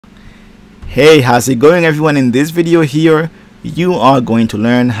Hey, how's it going everyone? In this video here you are going to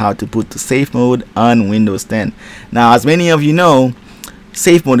learn how to boot to safe mode on Windows 10. Now, as many of you know,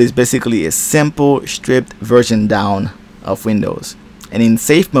 safe mode is basically a simple stripped version down of Windows, and in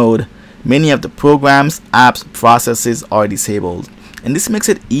safe mode many of the programs, apps, processes are disabled, and this makes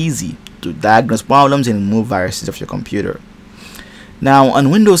it easy to diagnose problems and remove viruses of your computer. Now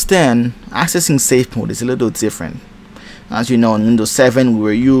on Windows 10, accessing safe mode is a little different. As you know, in Windows 7 we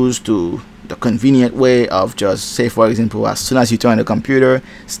were used to the convenient way of just, say for example, as soon as you turn the computer,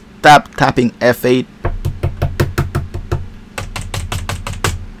 stop tapping F8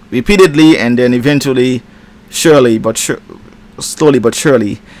 repeatedly, and then eventually, slowly but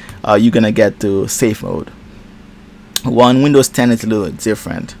surely, you're gonna get to safe mode. Well, on Windows 10 it's a little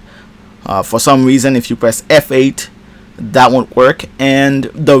different. For some reason, if you press F8, that won't work, and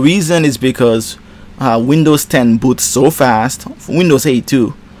the reason is because Windows 10 boots so fast. Windows 8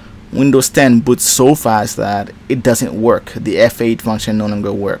 too. Windows 10 boots so fast that it doesn't work. The F8 function no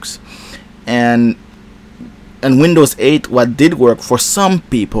longer works. And in Windows 8, what did work for some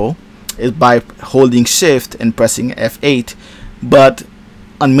people is by holding Shift and pressing F8, but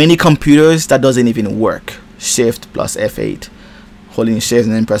on many computers that doesn't even work. Shift plus F8, holding Shift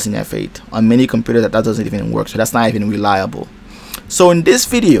and then pressing F8. On many computers that doesn't even work, so that's not even reliable. So in this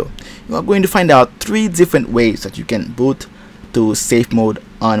video, you are going to find out 3 different ways that you can boot to safe mode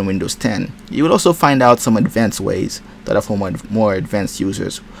on Windows 10. You will also find out some advanced ways that are for more advanced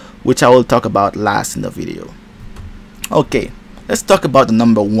users, which I will talk about last in the video. Okay, let's talk about the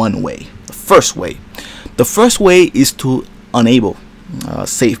number 1 way. The first way. The first way is to enable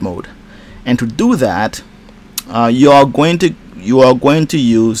safe mode, and to do that, you are going to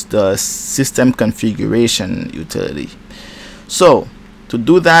use the system configuration utility. So to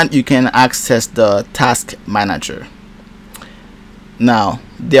do that, you can access the task manager. Now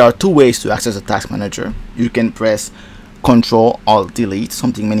there are 2 ways to access the task manager. You can press Control Alt Delete,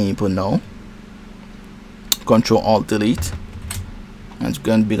 something many people know. Control Alt Delete, and it's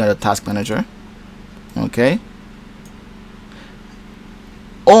going to be the task manager. Okay,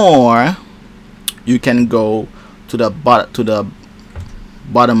 or you can go to the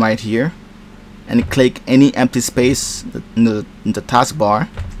bottom right here and click any empty space in the taskbar.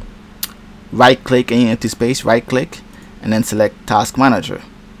 Right click any empty space, right click, and then select Task Manager.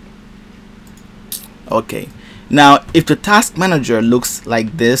 Okay, now if the Task Manager looks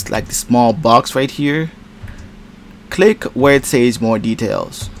like this, like the small box right here, click where it says More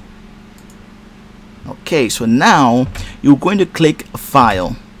Details. Okay, so now you're going to click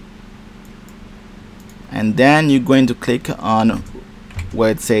File, and then you're going to click on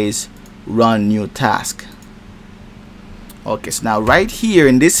where it says Run New Task. Okay, so now right here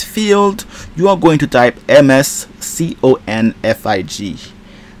in this field, you are going to type msconfig,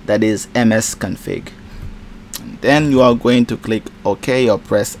 that is msconfig, and then you are going to click OK or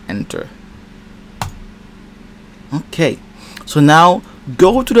press Enter. Okay, so now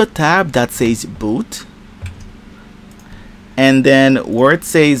go to the tab that says Boot, and then where it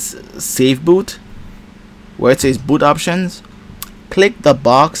says Save Boot, where it says Boot Options, click the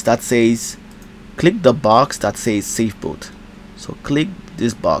box that says Safe Boot. So click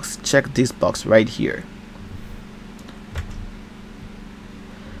this box, check this box right here,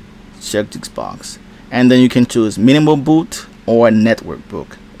 check this box, and then you can choose minimal boot or network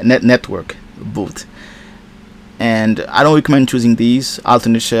boot. And I don't recommend choosing these,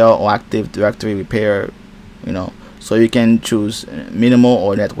 alternate shell or active directory repair, so you can choose minimal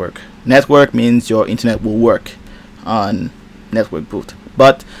or network. Network means your internet will work on network boot,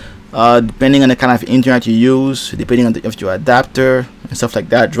 but depending on the kind of internet you use, depending on if your adapter and stuff like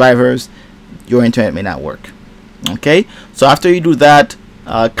that, drivers, your internet may not work. Okay, so after you do that,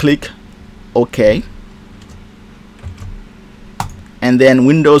 click OK, and then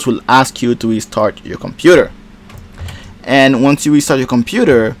Windows will ask you to restart your computer. And once you restart your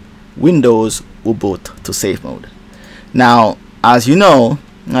computer, Windows will boot to safe mode. Now, as you know,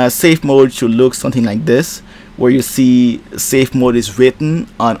 safe mode should look something like this, where you see safe mode is written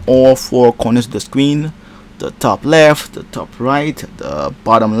on all 4 corners of the screen: the top left, the top right, the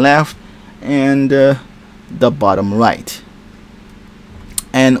bottom left, and the bottom right,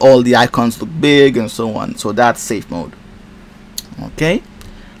 and all the icons look big and so on. So that's safe mode. Okay,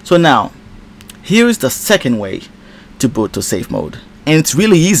 so now here is the second way to boot to safe mode, and it's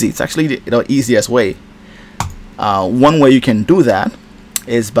really easy. It's actually the easiest way. One way you can do that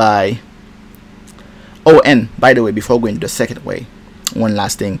is by and by the way, before going to the second way, one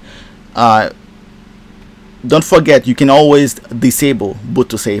last thing, don't forget you can always disable boot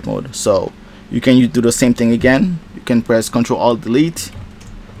to safe mode. So you can do the same thing again. You can press Ctrl Alt Delete,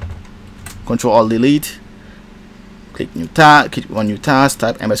 Control Alt Delete, click new tab, click on new task,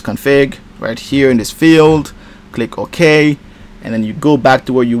 type msconfig right here in this field, click OK, and then you go back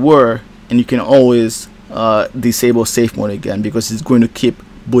to where you were, and you can always disable safe mode again, because it's going to keep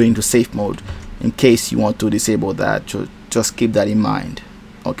booting to safe mode in case you want to disable that. So just keep that in mind.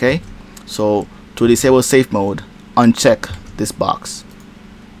 Okay, so to disable safe mode, uncheck this box.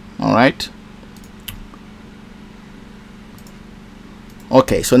 All right.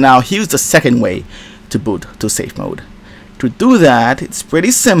 Okay, so now here's the second way to boot to safe mode. To do that, it's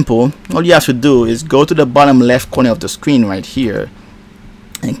pretty simple. All you have to do is go to the bottom left corner of the screen right here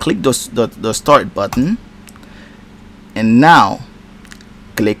and click the start button, and now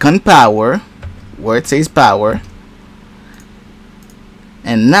click on power where it says power,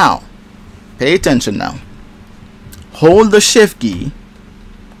 and now pay attention. Now hold the shift key,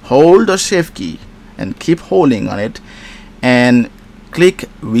 and keep holding on it, and click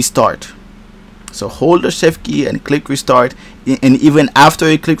restart. So hold the shift key and click restart, and even after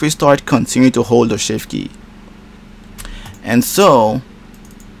you click restart, continue to hold the shift key. And so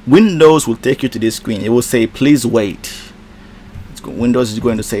Windows will take you to this screen. It will say please wait. Windows is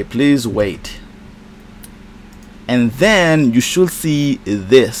going to say please wait, and then you should see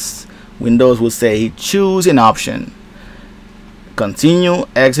this. Windows will say choose an option, continue,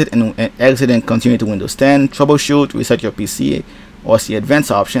 exit, and continue to Windows 10, troubleshoot, reset your PC, or see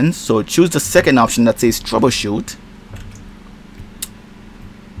advanced options. So choose the second option that says troubleshoot,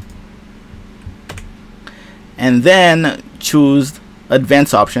 and then choose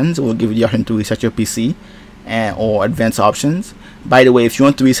advanced options. It will give you the option to reset your PC or advanced options. By the way, if you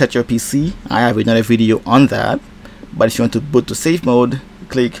want to reset your PC, I have another video on that. But if you want to boot to safe mode,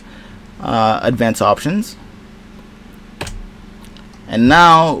 click advanced options, and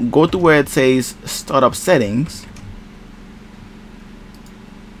now go to where it says startup settings,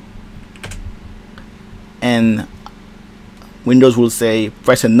 and Windows will say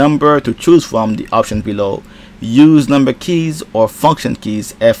press a number to choose from the options below. Use number keys or function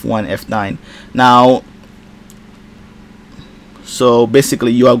keys F1, F9. Now, so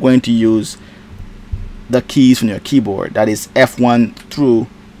basically you are going to use the keys from your keyboard, that is F1 through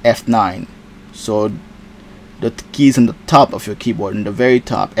F9. So the keys on the top of your keyboard, in the very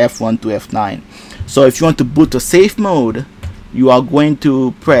top, F1 to F9. So if you want to boot to safe mode, you are going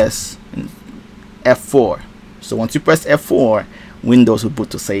to press F4. So once you press F4, Windows will boot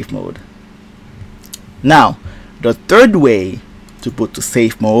to safe mode. Now, the third way to boot to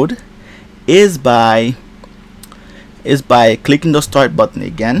safe mode is by clicking the start button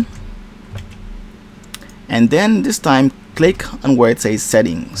again, and then this time click on where it says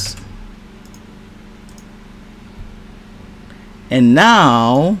settings, and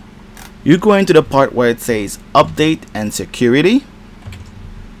now you're going to the part where it says update and security,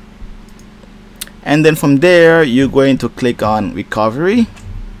 and then from there you're going to click on recovery,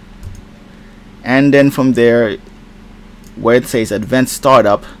 and then from there where it says advanced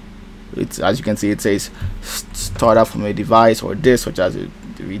startup, it's, as you can see, it says start up from a device or disk such as a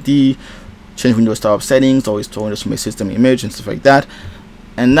DVD, change Windows startup settings, or restore Windows from a system image and stuff like that.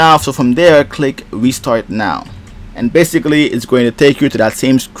 And now, so from there, click restart now, and basically it's going to take you to that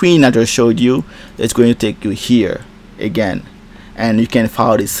same screen I just showed you. It's going to take you here again, and you can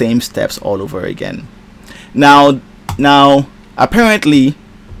follow the same steps all over again. Now apparently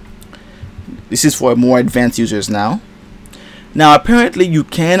this is for more advanced users. Now apparently you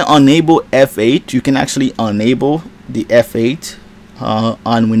can enable F8. You can actually enable the F8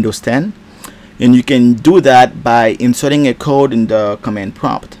 on Windows 10, and you can do that by inserting a code in the command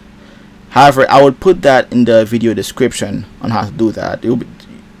prompt. However, I will put that in the video description on how to do that.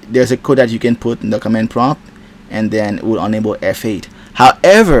 There's a code that you can put in the command prompt, and then it will enable F8.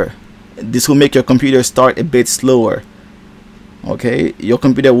 However, this will make your computer start a bit slower. Okay, your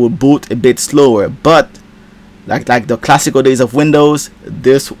computer will boot a bit slower, but like the classical days of Windows,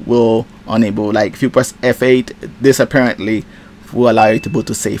 this will enable, like if you press F8, this apparently will allow you to boot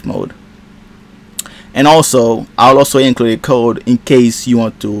to safe mode. And also, I'll also include a code in case you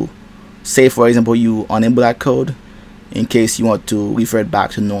want to, say for example you enable that code, in case you want to revert back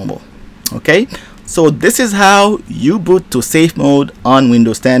to normal. Okay, so this is how you boot to safe mode on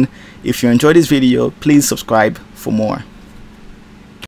Windows 10. If you enjoyed this video, please subscribe for more.